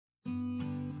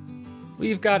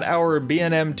we've got our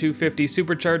B&M 250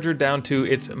 supercharger down to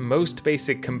its most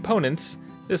basic components.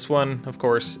 This one, of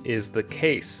course, is the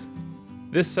case.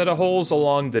 This set of holes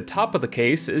along the top of the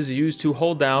case is used to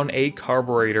hold down a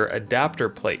carburetor adapter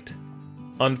plate.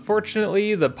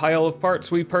 Unfortunately, the pile of parts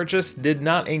we purchased did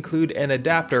not include an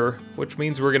adapter, which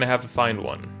means we're going to have to find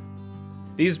one.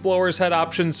 These blowers had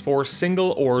options for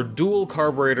single or dual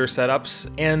carburetor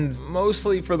setups, and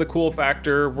mostly for the cool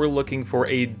factor, we're looking for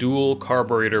a dual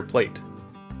carburetor plate.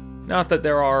 Not that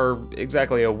there are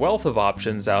exactly a wealth of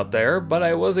options out there, but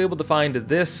I was able to find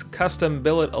this custom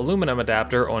billet aluminum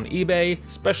adapter on eBay,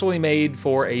 specially made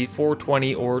for a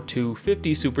 420 or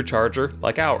 250 supercharger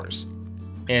like ours.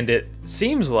 And it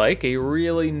seems like a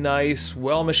really nice,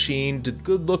 well-machined,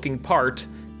 good-looking part.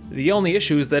 The only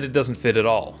issue is that it doesn't fit at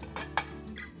all.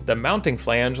 The mounting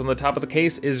flange on the top of the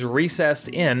case is recessed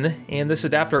in, and this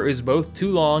adapter is both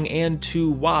too long and too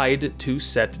wide to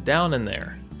set down in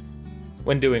there.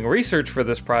 When doing research for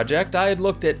this project, I had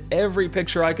looked at every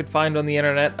picture I could find on the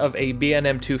internet of a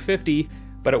B&M 250,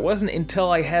 but it wasn't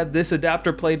until I had this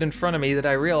adapter plate in front of me that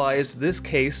I realized this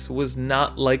case was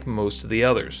not like most of the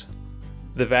others.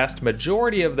 The vast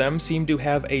majority of them seem to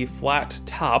have a flat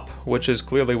top, which is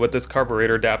clearly what this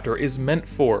carburetor adapter is meant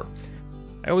for.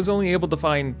 I was only able to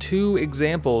find 2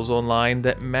 examples online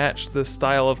that matched the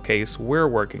style of case we're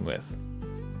working with.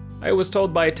 I was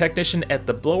told by a technician at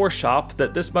the blower shop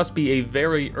that this must be a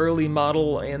very early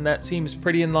model, and that seems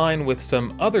pretty in line with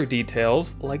some other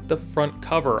details, like the front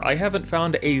cover. I haven't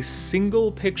found a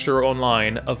single picture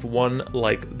online of one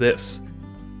like this.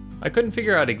 I couldn't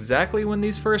figure out exactly when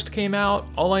these first came out.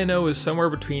 All I know is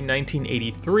somewhere between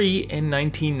 1983 and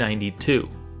 1992.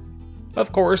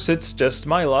 Of course, it's just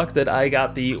my luck that I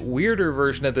got the weirder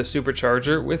version of the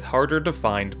supercharger with harder to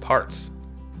find parts.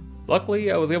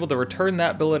 Luckily, I was able to return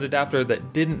that billet adapter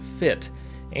that didn't fit,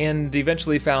 and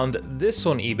eventually found this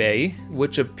on eBay,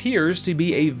 which appears to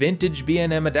be a vintage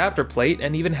B&M adapter plate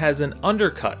and even has an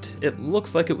undercut. It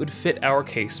looks like it would fit our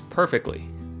case perfectly.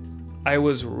 I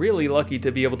was really lucky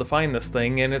to be able to find this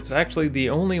thing, and it's actually the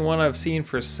only one I've seen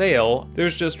for sale.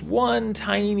 There's just one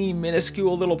tiny,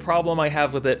 minuscule little problem I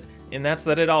have with it, and that's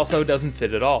that it also doesn't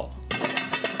fit at all.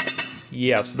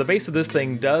 Yes, the base of this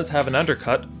thing does have an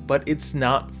undercut, but it's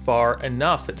not far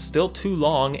enough. It's still too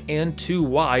long and too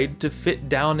wide to fit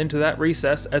down into that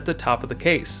recess at the top of the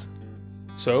case.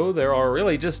 So there are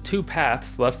really just 2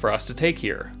 paths left for us to take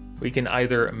here. We can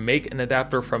either make an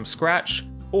adapter from scratch,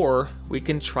 or we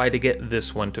can try to get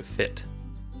this one to fit.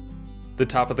 The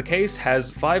top of the case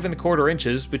has 5 1/4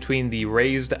 inches between the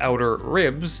raised outer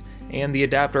ribs, and the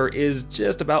adapter is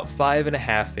just about 5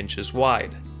 1/2 inches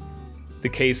wide. The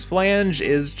case flange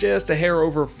is just a hair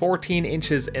over 14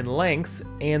 inches in length,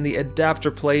 and the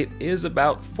adapter plate is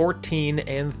about 14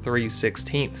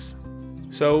 3/16.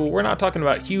 So we're not talking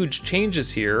about huge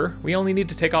changes here. We only need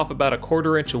to take off about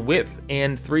 1/4 inch of width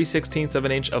and 3/16 of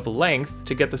an inch of length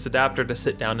to get this adapter to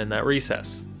sit down in that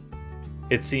recess.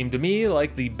 It seemed to me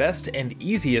like the best and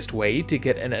easiest way to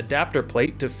get an adapter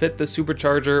plate to fit the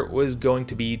supercharger was going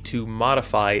to be to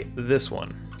modify this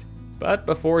one. But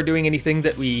before doing anything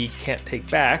that we can't take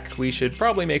back, we should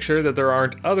probably make sure that there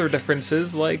aren't other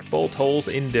differences like bolt holes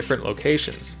in different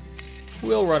locations.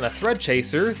 We'll run a thread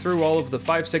chaser through all of the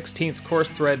 5/16 coarse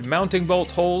thread mounting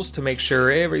bolt holes to make sure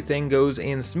everything goes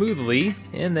in smoothly,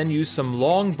 and then use some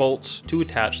long bolts to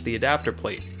attach the adapter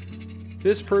plate.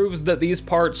 This proves that these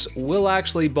parts will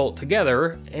actually bolt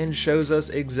together and shows us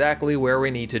exactly where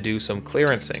we need to do some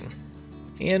clearancing.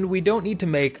 And we don't need to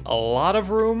make a lot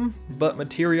of room, but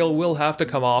material will have to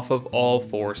come off of all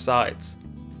 4 sides.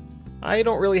 I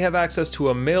don't really have access to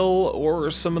a mill or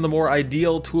some of the more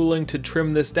ideal tooling to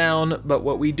trim this down, but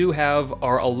what we do have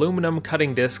are aluminum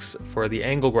cutting discs for the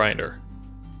angle grinder.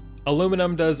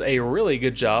 Aluminum does a really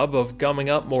good job of gumming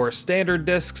up more standard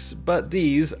discs, but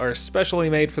these are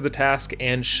specially made for the task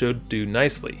and should do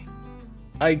nicely.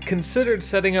 I considered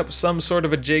setting up some sort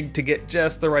of a jig to get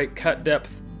just the right cut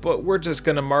depth, but we're just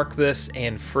gonna mark this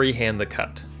and freehand the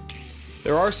cut.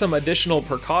 There are some additional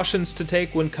precautions to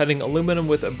take when cutting aluminum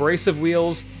with abrasive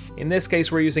wheels. In this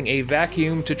case, we're using a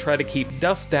vacuum to try to keep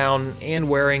dust down and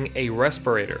wearing a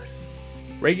respirator.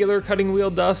 Regular cutting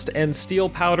wheel dust and steel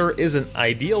powder isn't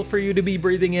ideal for you to be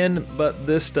breathing in, but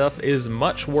this stuff is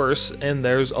much worse, and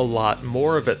there's a lot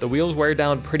more of it. The wheels wear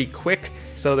down pretty quick,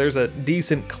 so there's a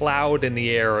decent cloud in the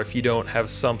air if you don't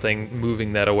have something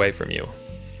moving that away from you.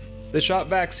 The shop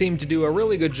vac seemed to do a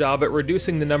really good job at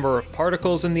reducing the number of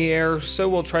particles in the air, so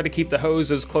we'll try to keep the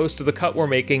hose as close to the cut we're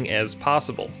making as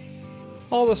possible.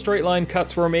 All the straight line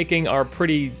cuts we're making are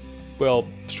pretty, well,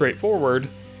 straightforward,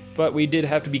 but we did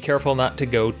have to be careful not to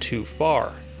go too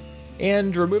far.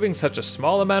 And removing such a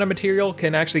small amount of material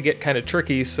can actually get kind of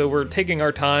tricky, so we're taking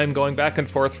our time going back and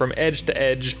forth from edge to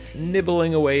edge,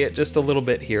 nibbling away at just a little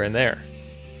bit here and there.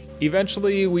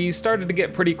 Eventually, we started to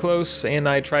get pretty close, and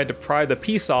I tried to pry the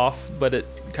piece off, but it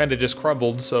kind of just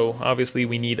crumbled, so obviously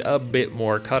we need a bit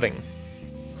more cutting.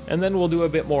 And then we'll do a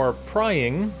bit more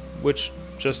prying, which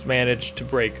just managed to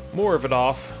break more of it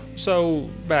off, so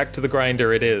back to the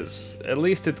grinder it is. At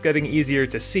least it's getting easier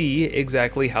to see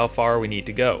exactly how far we need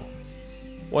to go.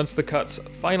 Once the cuts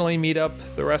finally meet up,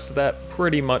 the rest of that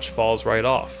pretty much falls right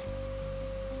off.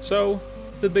 So,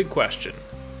 the big question,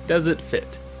 does it fit?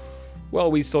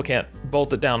 Well, we still can't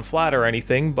bolt it down flat or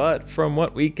anything, but from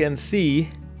what we can see,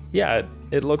 yeah,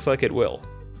 it looks like it will.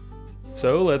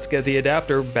 So let's get the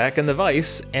adapter back in the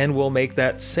vise, and we'll make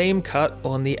that same cut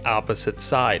on the opposite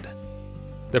side.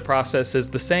 The process is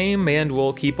the same, and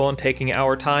we'll keep on taking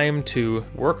our time to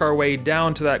work our way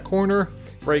down to that corner,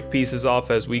 break pieces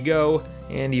off as we go,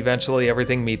 and eventually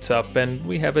everything meets up and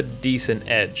we have a decent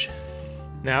edge.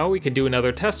 Now we can do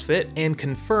another test fit and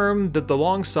confirm that the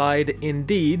long side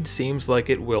indeed seems like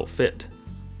it will fit.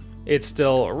 It's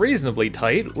still reasonably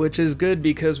tight, which is good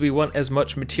because we want as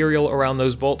much material around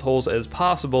those bolt holes as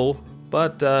possible,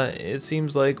 but it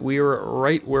seems like we're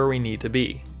right where we need to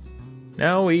be.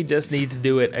 Now we just need to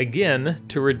do it again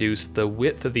to reduce the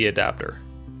width of the adapter.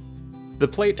 The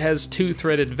plate has 2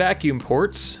 threaded vacuum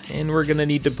ports, and we're going to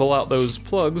need to pull out those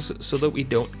plugs so that we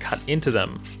don't cut into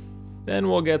them. Then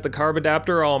we'll get the carb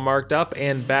adapter all marked up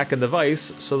and back in the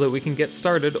vise so that we can get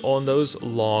started on those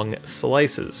long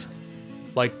slices.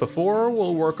 Like before,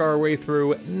 we'll work our way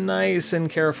through nice and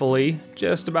carefully,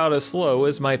 just about as slow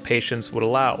as my patience would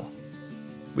allow.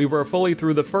 We were fully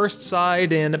through the first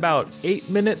side in about 8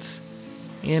 minutes,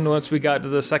 and once we got to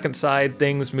the second side,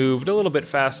 things moved a little bit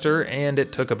faster, and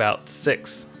it took about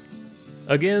 6.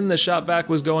 Again, the shop vac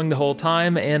was going the whole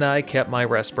time, and I kept my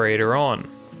respirator on.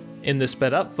 In the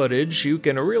sped up footage, you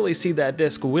can really see that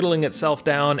disc whittling itself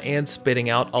down and spitting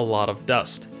out a lot of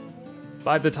dust.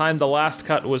 By the time the last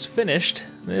cut was finished,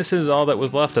 this is all that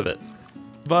was left of it.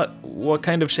 But what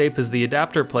kind of shape is the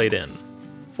adapter plate in?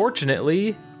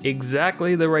 Fortunately,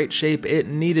 exactly the right shape it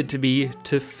needed to be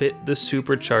to fit the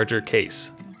Supercharger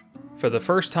case. For the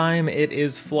first time, it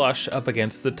is flush up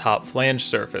against the top flange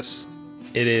surface.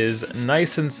 It is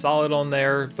nice and solid on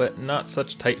there, but not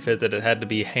such a tight fit that it had to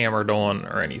be hammered on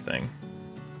or anything.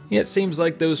 It seems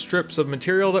like those strips of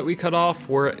material that we cut off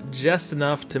were just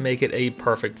enough to make it a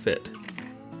perfect fit.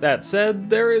 That said,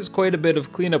 there is quite a bit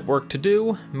of cleanup work to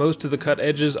do. Most of the cut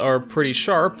edges are pretty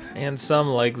sharp, and some,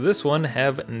 like this one,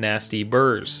 have nasty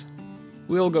burrs.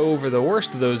 We'll go over the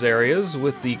worst of those areas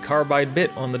with the carbide bit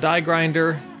on the die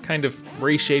grinder, kind of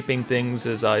reshaping things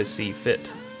as I see fit.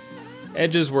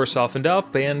 Edges were softened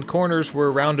up and corners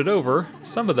were rounded over,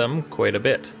 some of them quite a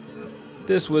bit.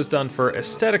 This was done for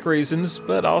aesthetic reasons,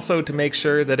 but also to make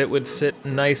sure that it would sit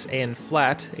nice and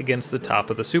flat against the top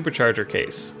of the Supercharger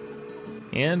case.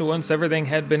 And once everything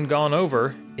had been gone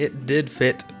over, it did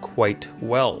fit quite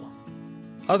well.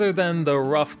 Other than the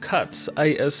rough cuts, I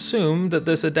assume that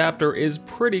this adapter is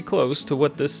pretty close to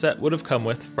what this set would have come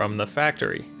with from the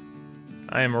factory.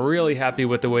 I am really happy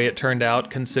with the way it turned out,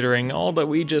 considering all that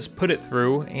we just put it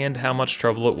through and how much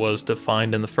trouble it was to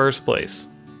find in the first place.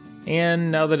 And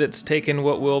now that it's taken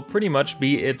what will pretty much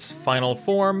be its final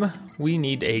form, we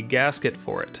need a gasket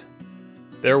for it.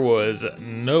 There was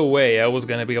no way I was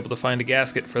going to be able to find a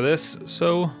gasket for this,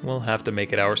 so we'll have to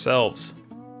make it ourselves.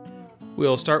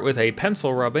 We'll start with a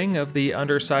pencil rubbing of the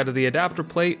underside of the adapter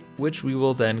plate, which we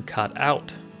will then cut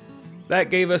out. That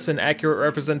gave us an accurate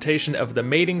representation of the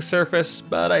mating surface,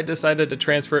 but I decided to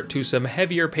transfer it to some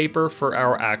heavier paper for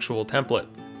our actual template.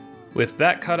 With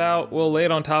that cut out, we'll lay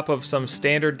it on top of some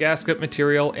standard gasket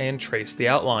material and trace the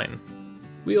outline.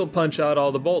 We'll punch out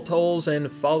all the bolt holes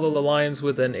and follow the lines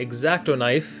with an X-Acto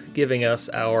knife, giving us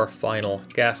our final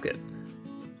gasket.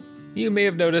 You may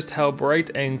have noticed how bright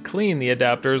and clean the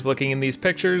adapter is looking in these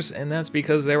pictures, and that's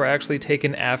because they were actually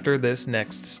taken after this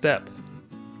next step.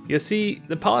 You see,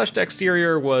 the polished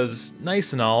exterior was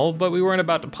nice and all, but we weren't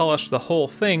about to polish the whole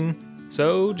thing,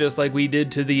 so just like we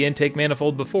did to the intake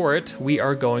manifold before it, we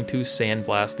are going to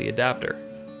sandblast the adapter.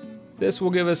 This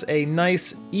will give us a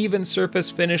nice, even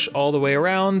surface finish all the way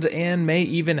around, and may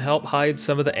even help hide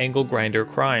some of the angle grinder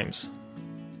crimes.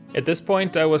 At this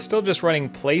point, I was still just running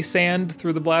play sand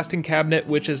through the blasting cabinet,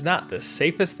 which is not the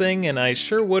safest thing, and I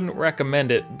sure wouldn't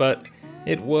recommend it, but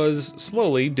it was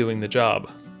slowly doing the job.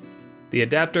 The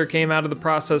adapter came out of the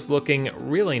process looking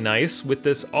really nice with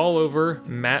this all-over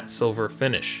matte silver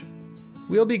finish.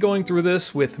 We'll be going through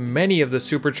this with many of the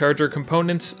Supercharger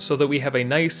components so that we have a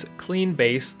nice, clean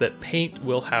base that paint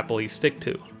will happily stick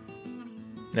to.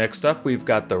 Next up, we've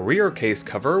got the rear case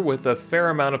cover with a fair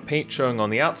amount of paint showing on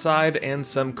the outside and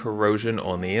some corrosion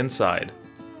on the inside.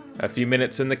 A few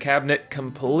minutes in the cabinet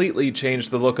completely changed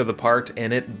the look of the part,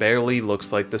 and it barely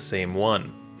looks like the same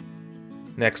one.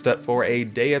 Next up for a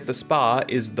day at the spa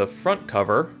is the front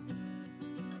cover.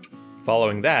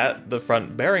 Following that, the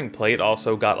front bearing plate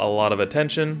also got a lot of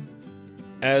attention,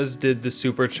 as did the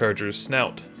Supercharger's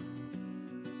snout.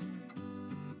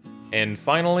 And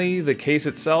finally, the case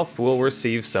itself will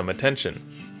receive some attention.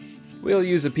 We'll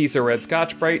use a piece of red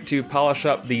Scotch-Brite to polish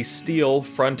up the steel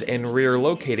front and rear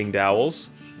locating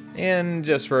dowels, and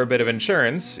just for a bit of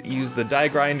insurance, use the die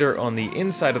grinder on the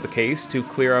inside of the case to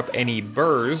clear up any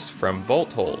burrs from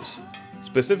bolt holes.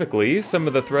 Specifically, some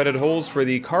of the threaded holes for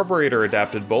the carburetor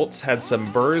adapted bolts had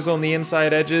some burrs on the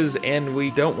inside edges, and we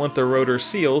don't want the rotor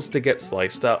seals to get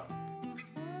sliced up.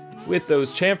 With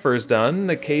those chamfers done,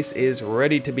 the case is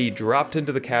ready to be dropped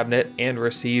into the cabinet and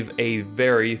receive a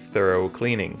very thorough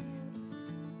cleaning.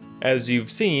 As you've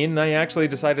seen, I actually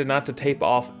decided not to tape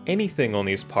off anything on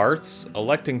these parts,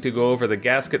 electing to go over the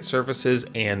gasket surfaces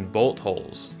and bolt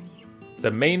holes. The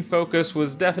main focus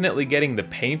was definitely getting the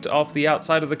paint off the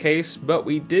outside of the case, but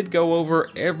we did go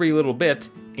over every little bit,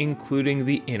 including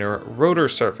the inner rotor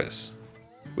surface.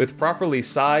 With properly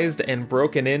sized and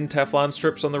broken in Teflon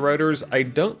strips on the rotors, I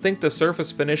don't think the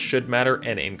surface finish should matter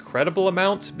an incredible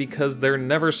amount because they're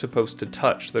never supposed to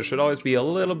touch. There should always be a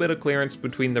little bit of clearance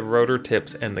between the rotor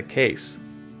tips and the case.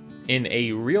 In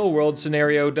a real world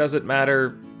scenario, does it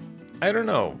matter? I don't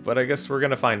know, but I guess we're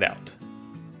gonna find out.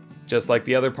 Just like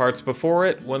the other parts before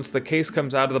it, once the case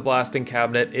comes out of the blasting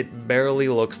cabinet, it barely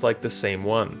looks like the same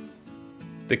one.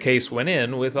 The case went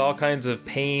in with all kinds of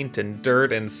paint and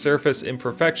dirt and surface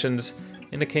imperfections,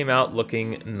 and it came out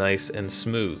looking nice and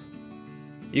smooth.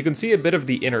 You can see a bit of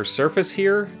the inner surface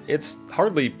here. It's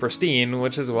hardly pristine,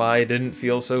 which is why I didn't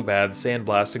feel so bad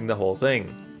sandblasting the whole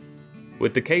thing.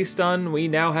 With the case done, we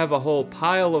now have a whole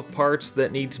pile of parts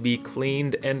that need to be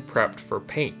cleaned and prepped for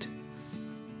paint.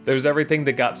 There's everything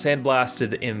that got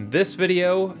sandblasted in this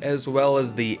video, as well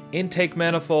as the intake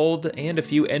manifold and a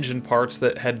few engine parts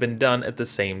that had been done at the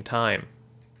same time.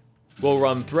 We'll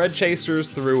run thread chasers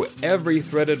through every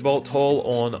threaded bolt hole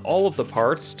on all of the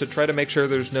parts to try to make sure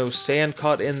there's no sand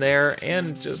caught in there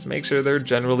and just make sure they're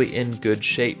generally in good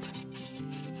shape.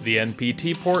 The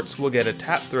NPT ports will get a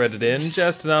tap threaded in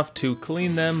just enough to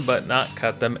clean them but not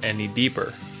cut them any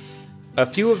deeper. A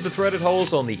few of the threaded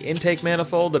holes on the intake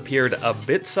manifold appeared a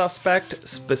bit suspect,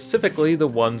 specifically the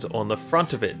ones on the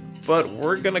front of it, but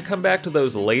we're gonna come back to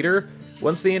those later.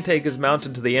 Once the intake is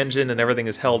mounted to the engine and everything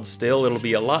is held still, it'll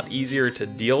be a lot easier to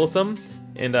deal with them,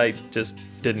 and I just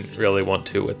didn't really want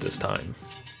to at this time.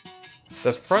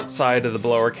 The front side of the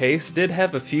blower case did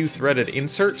have a few threaded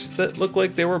inserts that looked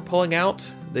like they were pulling out.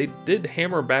 They did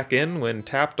hammer back in when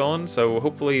tapped on, so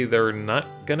hopefully they're not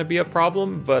gonna be a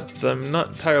problem, but I'm not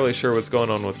entirely sure what's going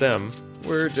on with them.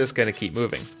 We're just gonna keep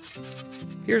moving.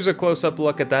 Here's a close-up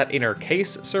look at that inner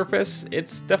case surface.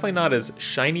 It's definitely not as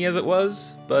shiny as it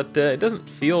was, but it doesn't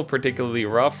feel particularly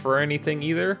rough or anything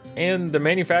either. And the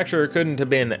manufacturer couldn't have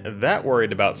been that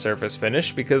worried about surface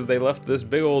finish because they left this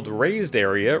big old raised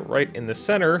area right in the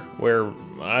center where,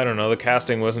 I don't know, the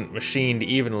casting wasn't machined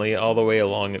evenly all the way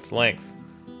along its length.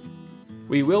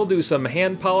 We will do some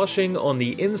hand polishing on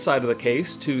the inside of the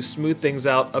case to smooth things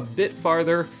out a bit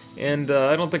farther, and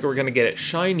I don't think we're going to get it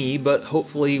shiny, but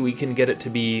hopefully we can get it to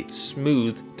be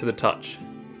smooth to the touch.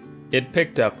 It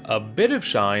picked up a bit of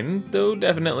shine, though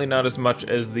definitely not as much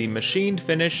as the machined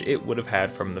finish it would have had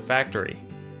from the factory.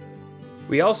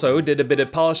 We also did a bit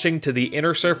of polishing to the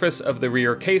inner surface of the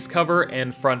rear case cover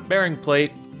and front bearing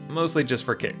plate, mostly just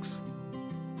for kicks.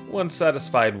 Once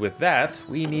satisfied with that,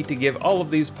 we need to give all of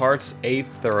these parts a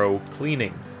thorough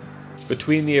cleaning.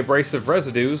 Between the abrasive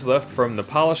residues left from the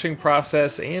polishing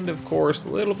process and of course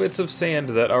little bits of sand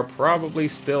that are probably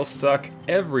still stuck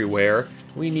everywhere,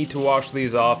 we need to wash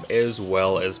these off as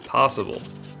well as possible.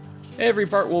 Every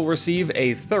part will receive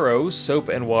a thorough soap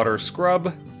and water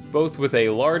scrub, both with a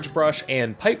large brush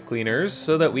and pipe cleaners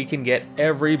so that we can get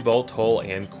every bolt hole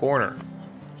and corner.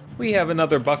 We have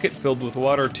another bucket filled with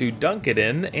water to dunk it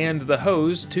in, and the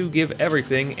hose to give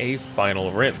everything a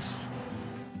final rinse.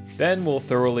 Then we'll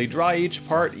thoroughly dry each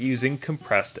part using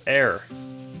compressed air.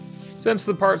 Since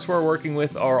the parts we're working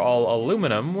with are all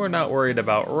aluminum, we're not worried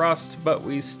about rust, but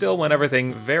we still want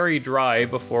everything very dry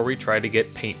before we try to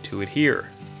get paint to adhere.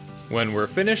 When we're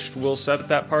finished, we'll set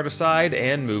that part aside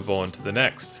and move on to the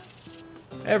next.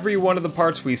 Every one of the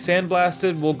parts we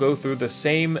sandblasted will go through the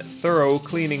same thorough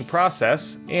cleaning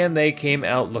process, and they came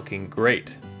out looking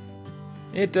great.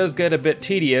 It does get a bit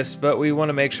tedious, but we want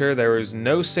to make sure there is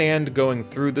no sand going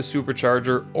through the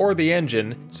supercharger or the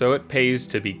engine, so it pays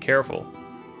to be careful.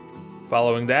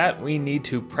 Following that, we need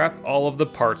to prep all of the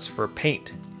parts for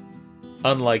paint.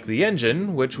 Unlike the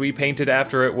engine, which we painted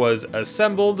after it was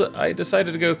assembled, I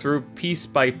decided to go through piece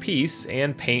by piece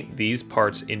and paint these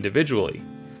parts individually.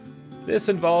 This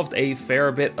involved a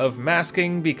fair bit of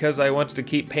masking because I wanted to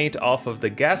keep paint off of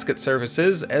the gasket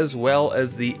surfaces as well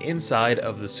as the inside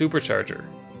of the supercharger.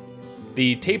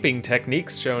 The taping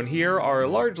techniques shown here are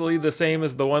largely the same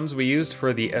as the ones we used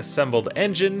for the assembled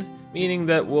engine, meaning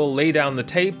that we'll lay down the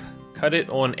tape, cut it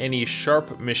on any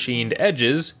sharp machined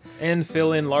edges, and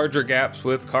fill in larger gaps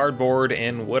with cardboard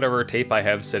and whatever tape I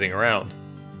have sitting around.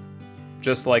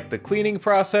 Just like the cleaning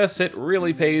process, it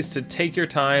really pays to take your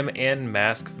time and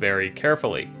mask very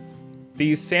carefully.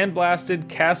 These sandblasted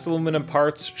cast aluminum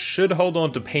parts should hold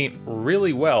on to paint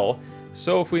really well,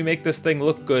 so if we make this thing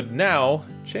look good now,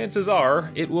 chances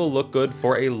are it will look good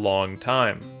for a long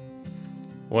time.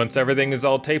 Once everything is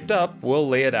all taped up, we'll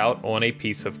lay it out on a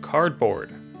piece of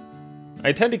cardboard.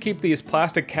 I tend to keep these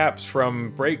plastic caps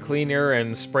from brake cleaner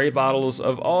and spray bottles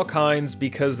of all kinds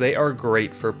because they are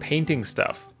great for painting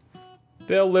stuff.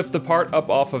 They'll lift the part up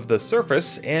off of the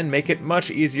surface and make it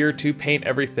much easier to paint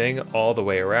everything all the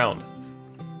way around.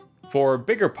 For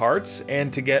bigger parts,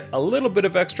 and to get a little bit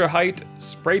of extra height,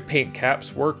 spray paint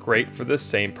caps work great for the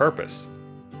same purpose.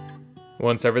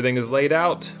 Once everything is laid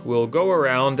out, we'll go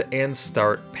around and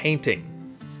start painting.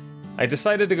 I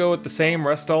decided to go with the same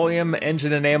Rust-Oleum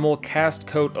engine enamel cast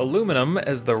coat aluminum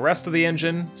as the rest of the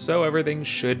engine, so everything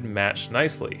should match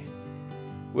nicely.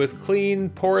 With clean,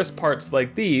 porous parts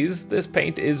like these, this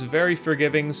paint is very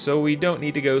forgiving, so we don't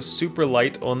need to go super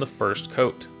light on the first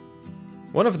coat.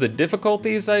 One of the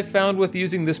difficulties I've found with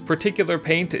using this particular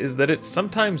paint is that it's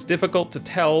sometimes difficult to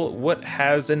tell what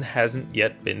has and hasn't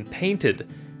yet been painted.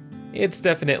 It's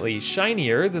definitely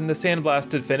shinier than the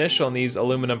sandblasted finish on these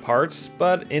aluminum parts,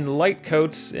 but in light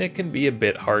coats it can be a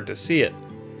bit hard to see it.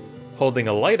 Holding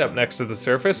a light up next to the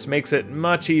surface makes it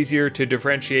much easier to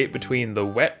differentiate between the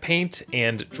wet paint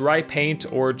and dry paint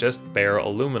or just bare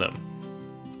aluminum.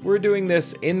 We're doing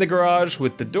this in the garage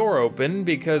with the door open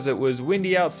because it was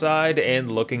windy outside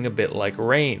and looking a bit like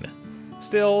rain.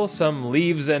 Still, some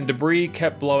leaves and debris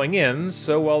kept blowing in,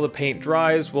 so while the paint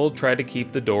dries, we'll try to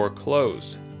keep the door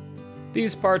closed.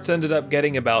 These parts ended up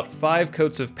getting about 5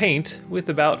 coats of paint, with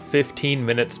about 15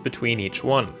 minutes between each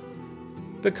one.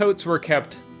 The coats were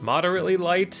kept moderately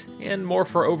light, and more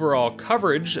for overall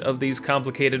coverage of these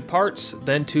complicated parts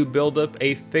than to build up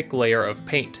a thick layer of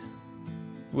paint.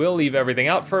 We'll leave everything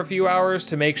out for a few hours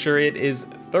to make sure it is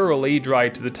thoroughly dry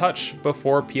to the touch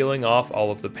before peeling off all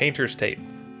of the painter's tape.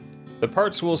 The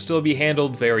parts will still be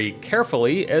handled very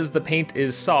carefully as the paint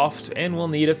is soft and will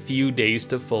need a few days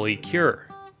to fully cure.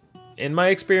 In my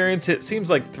experience, it seems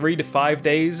like 3 to 5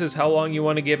 days is how long you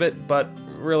want to give it, but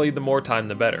really the more time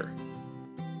the better.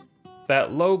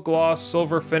 That low gloss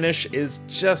silver finish is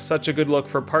just such a good look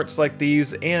for parts like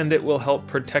these, and it will help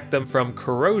protect them from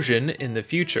corrosion in the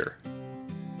future.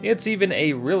 It's even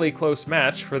a really close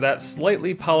match for that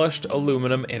slightly polished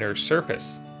aluminum inner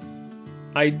surface.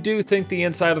 I do think the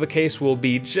inside of the case will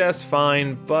be just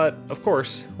fine, but of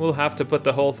course, we'll have to put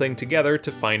the whole thing together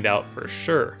to find out for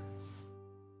sure.